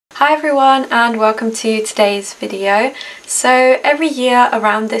Hi everyone and welcome to today's video. So every year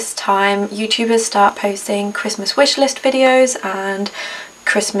around this time YouTubers start posting Christmas wishlist videos and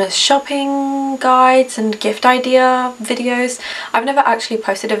Christmas shopping guides and gift idea videos. I've never actually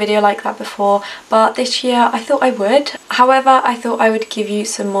posted a video like that before, but this year I thought I would. However, I thought I would give you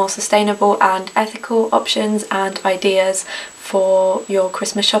some more sustainable and ethical options and ideas for your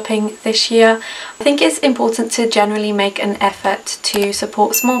Christmas shopping this year. I think it's important to generally make an effort to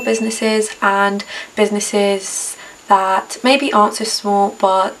support small businesses and businesses that maybe aren't so small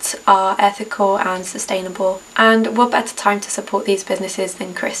but are ethical and sustainable, and what better time to support these businesses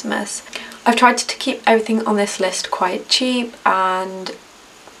than Christmas. I've tried to keep everything on this list quite cheap and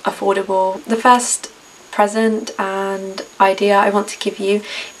affordable. The first present and idea I want to give you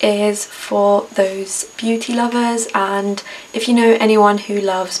is for those beauty lovers, and if you know anyone who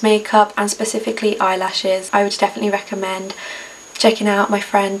loves makeup and specifically eyelashes, I would definitely recommend checking out my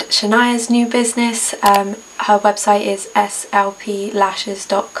friend Shania's new business. Her website is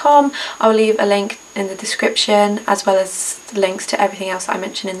slplashes.com. I'll leave a link in the description as well as links to everything else I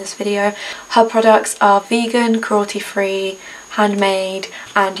mentioned in this video. Her products are vegan, cruelty-free, handmade,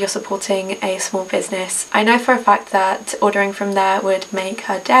 and you're supporting a small business. I know for a fact that ordering from there would make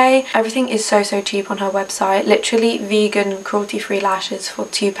her day. Everything is so cheap on her website, literally vegan cruelty-free lashes for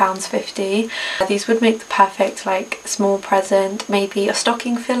 £2.50. These would make the perfect like small present, maybe a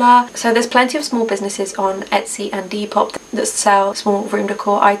stocking filler. So there's plenty of small businesses on Etsy and Depop that sell small room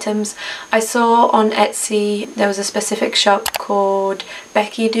decor items. I saw on Etsy there was a specific shop called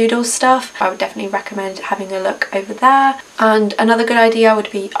Becky Doodle Stuff. I would definitely recommend having a look over there. And another good idea would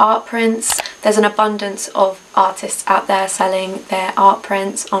be art prints. There's an abundance of artists out there selling their art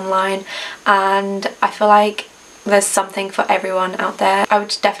prints online, and I feel like there's something for everyone out there. I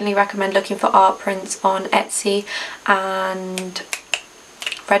would definitely recommend looking for art prints on Etsy and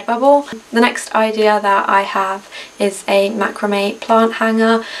Redbubble. The next idea that I have is a macrame plant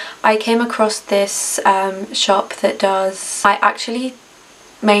hanger. I came across this shop that does, I actually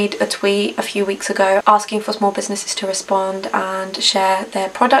made a tweet a few weeks ago asking for small businesses to respond and share their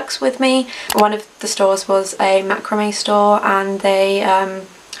products with me. One of the stores was a macrame store, and they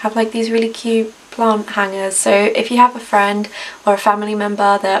have like these really cute plant hangers. So if you have a friend or a family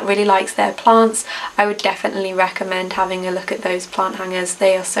member that really likes their plants, I would definitely recommend having a look at those plant hangers.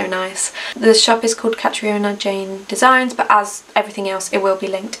 They are so nice. The shop is called Katriona Jane Designs, but as everything else it will be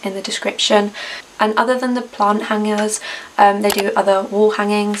linked in the description. And other than the plant hangers, they do other wall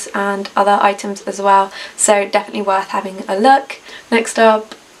hangings and other items as well, so definitely worth having a look. Next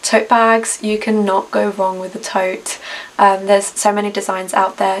up, tote bags. You cannot go wrong with a tote. There's so many designs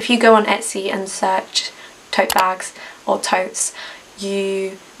out there. If you go on Etsy and search tote bags or totes,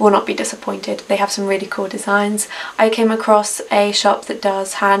 you will not be disappointed. They have some really cool designs. I came across a shop that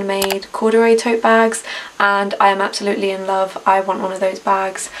does handmade corduroy tote bags and I am absolutely in love. I want one of those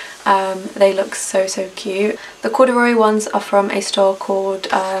bags. They look so cute. The corduroy ones are from a store called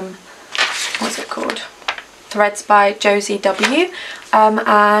what's it called? Threads by Josie W.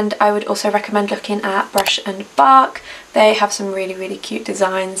 And I would also recommend looking at Brush and Bark. They have some really cute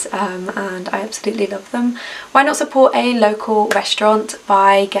designs and I absolutely love them. Why not support a local restaurant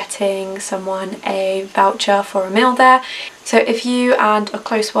by getting someone a voucher for a meal there? So if you and a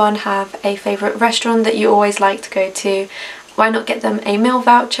close one have a favourite restaurant that you always like to go to, why not get them a meal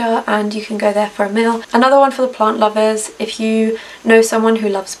voucher and you can go there for a meal. Another one for the plant lovers. If you know someone who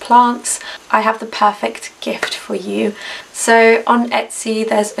loves plants, I have the perfect gift for you. So on Etsy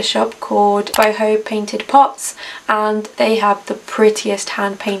there's a shop called Boho Painted Pots, and they have the prettiest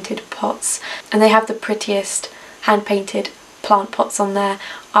hand painted pots and they have the prettiest hand painted plant pots on there.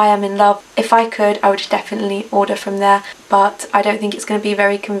 I am in love. If I could, I would definitely order from there, but I don't think it's going to be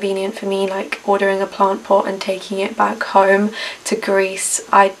very convenient for me, like ordering a plant pot and taking it back home to Greece.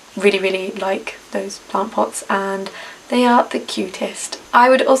 I really like those plant pots and they are the cutest. I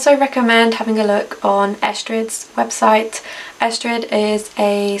would also recommend having a look on Estrid's website. Estrid is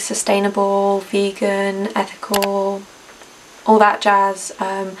a sustainable, vegan, ethical, all that jazz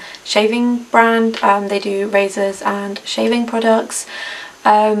shaving brand. They do razors and shaving products.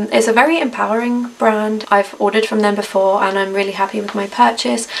 It's a very empowering brand. I've ordered from them before and I'm really happy with my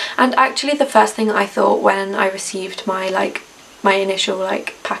purchase. And actually the first thing I thought when I received my initial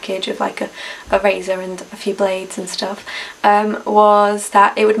package of a razor and a few blades and stuff was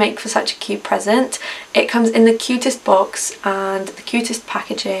that it would make for such a cute present. It comes in the cutest box and the cutest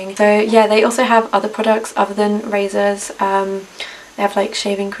packaging. So yeah, they also have other products other than razors. They have like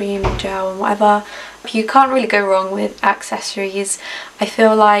shaving cream and gel and whatever. You can't really go wrong with accessories. I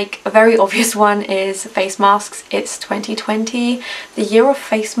feel like a very obvious one is face masks. It's 2020, the year of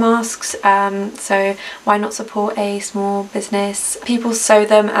face masks, so why not support a small business? People sew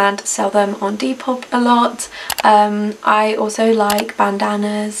them and sell them on Depop a lot. I also like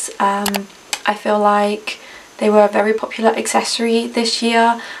bandanas. I feel like they were a very popular accessory this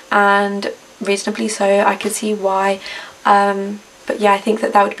year, and reasonably so. I can see why. But yeah, I think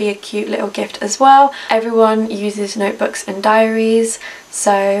that would be a cute little gift as well. Everyone uses notebooks and diaries,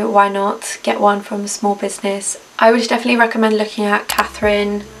 so why not get one from a small business? I would definitely recommend looking at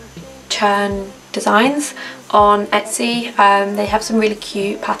Catherine Churn designs on Etsy. They have some really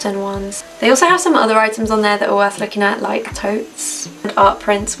cute pattern ones. They also have some other items on there that are worth looking at, like totes and art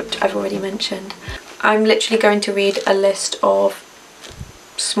prints, which I've already mentioned. I'm literally going to read a list of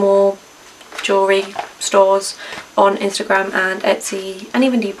small jewellery stores on Instagram and Etsy and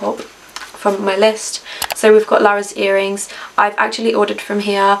even Depop from my list. So we've got Lara's earrings. I've actually ordered from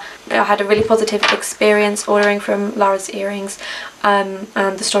here. I had a really positive experience ordering from Lara's earrings, and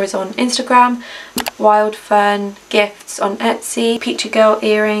the story's on Instagram. Wild Fern Gifts on Etsy. Peachy Girl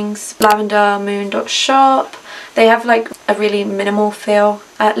earrings. Lavendermoon.shop. They have like a really minimal feel.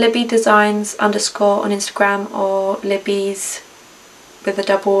 Libby Designs _ on Instagram, or Libby's with a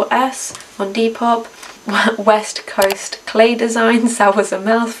double S on Depop. West Coast Clay Designs, that was a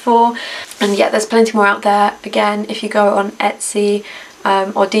mouthful. And yeah, there's plenty more out there. Again, if you go on Etsy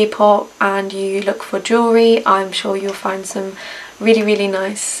or Depop and you look for jewellery, I'm sure you'll find some really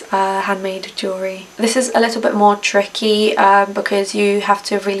nice handmade jewellery. This is a little bit more tricky because you have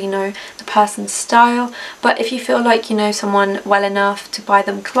to really know the person's style, but if you feel like you know someone well enough to buy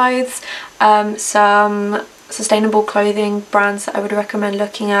them clothes, some sustainable clothing brands that I would recommend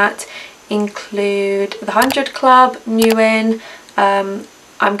looking at include The 100 Club, Newin. I'm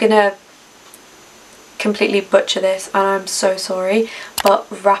gonna completely butcher this and I'm so sorry, but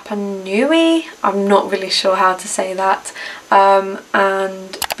Rapa Nui, I'm not really sure how to say that,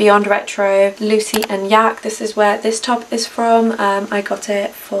 and Beyond Retro, Lucy and Yak. This is where this top is from. I got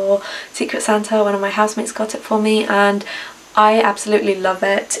it for Secret Santa. One of my housemates got it for me and I absolutely love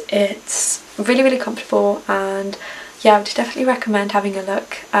it. It's really comfortable, and yeah, I would definitely recommend having a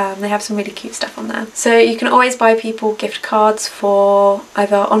look. They have some really cute stuff on there. So you can always buy people gift cards for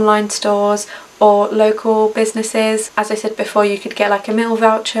either online stores or local businesses. As I said before, you could get like a meal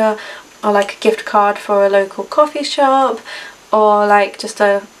voucher or like a gift card for a local coffee shop, or like just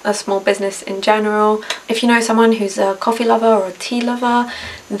a small business in general. If you know someone who's a coffee lover or a tea lover,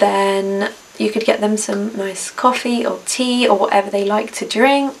 then you could get them some nice coffee or tea or whatever they like to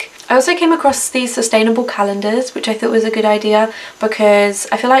drink. I also came across these sustainable calendars, which I thought was a good idea because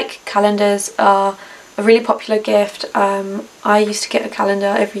I feel like calendars are a really popular gift. I used to get a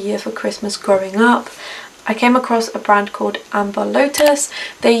calendar every year for Christmas growing up. I came across a brand called Amber Lotus.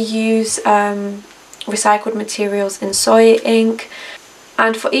 They use recycled materials in soy ink,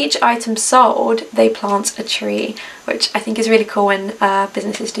 and for each item sold they plant a tree, which I think is really cool when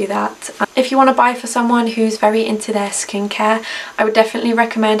businesses do that. If you want to buy for someone who's very into their skincare, I would definitely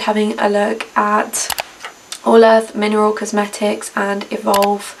recommend having a look at All Earth Mineral Cosmetics and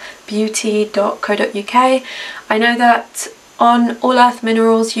evolvebeauty.co.uk. I know that on All Earth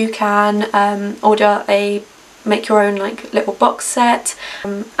Minerals you can order a make your own like little box set,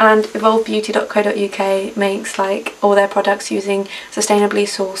 and evolvebeauty.co.uk makes like all their products using sustainably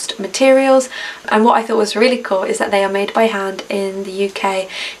sourced materials. And what I thought was really cool is that they are made by hand in the UK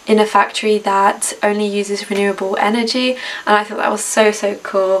in a factory that only uses renewable energy, and I thought that was so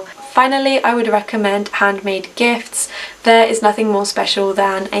cool. Finally, I would recommend handmade gifts. There is nothing more special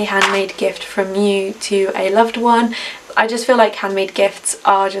than a handmade gift from you to a loved one. I just feel like handmade gifts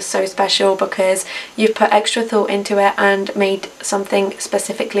are just so special because you've put extra thought into it and made something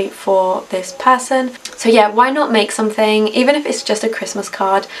specifically for this person. So yeah, why not make something, even if it's just a Christmas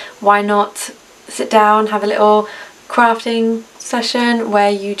card? Why not sit down, have a little crafting session where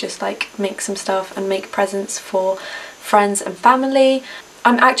you just like make some stuff and make presents for friends and family?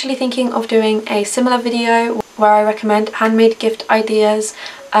 I'm actually thinking of doing a similar video where I recommend handmade gift ideas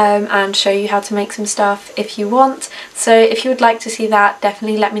and show you how to make some stuff if you want. So if you would like to see that,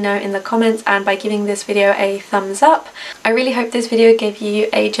 definitely let me know in the comments and by giving this video a thumbs up. I really hope this video gave you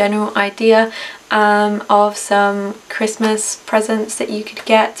a general idea of some Christmas presents that you could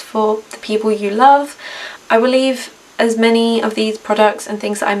get for the people you love. I will leave as many of these products and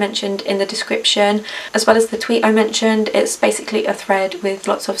things that I mentioned in the description, as well as the tweet I mentioned. It's basically a thread with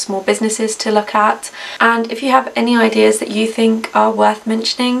lots of small businesses to look at. And if you have any ideas that you think are worth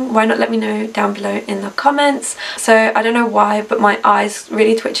mentioning, why not let me know down below in the comments. So I don't know why, but my eyes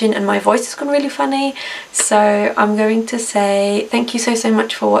really twitching and my voice has gone really funny. So I'm going to say thank you so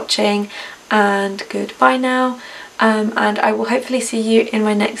much for watching, and goodbye now. And I will hopefully see you in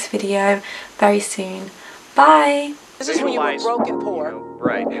my next video very soon. Bye! This is when you were broke and poor. You know,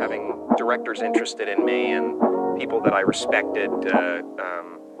 right, having directors interested in me and people that I respected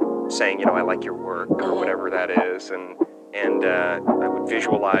saying, you know, I like your work or whatever that is, and I would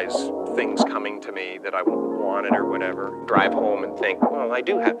visualize things coming to me that I wanted or whatever. Drive home and think, well, I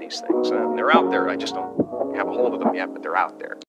do have these things, and they're out there. I just don't have a hold of them yet, but they're out there.